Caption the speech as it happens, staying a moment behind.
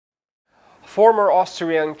Former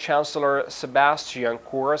Austrian Chancellor Sebastian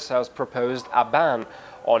Kors has proposed a ban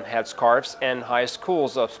on headscarves in high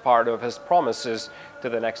schools as part of his promises to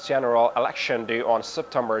the next general election due on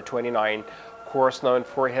September 29. Kors, known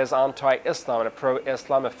for his anti-Islam and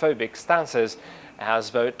pro-Islamophobic stances, has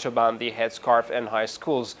voted to ban the headscarf in high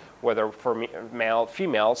schools, whether for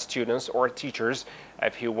female students or teachers,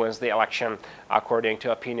 if he wins the election. According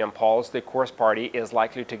to opinion polls, the Kors party is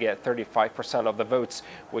likely to get 35% of the votes,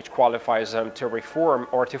 which qualifies him to reform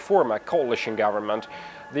or to form a coalition government.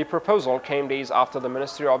 The proposal came days after the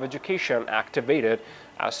Ministry of Education activated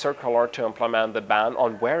a circular to implement the ban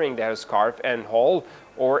on wearing the headscarf in whole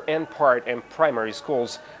or in part in primary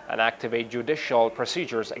schools and activate judicial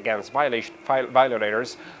procedures against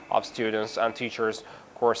violators of students and teachers.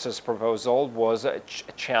 Kors's proposal was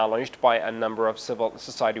challenged by a number of civil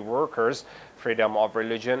society workers. Freedom of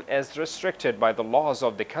religion is restricted by the laws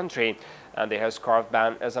of the country, and the headscarf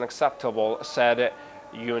ban is unacceptable, said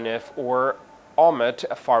Umit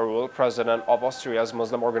Farol, president of Austria's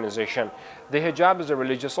Muslim organization. The hijab is a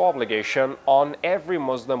religious obligation on every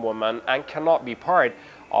Muslim woman and cannot be part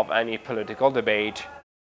of any political debate.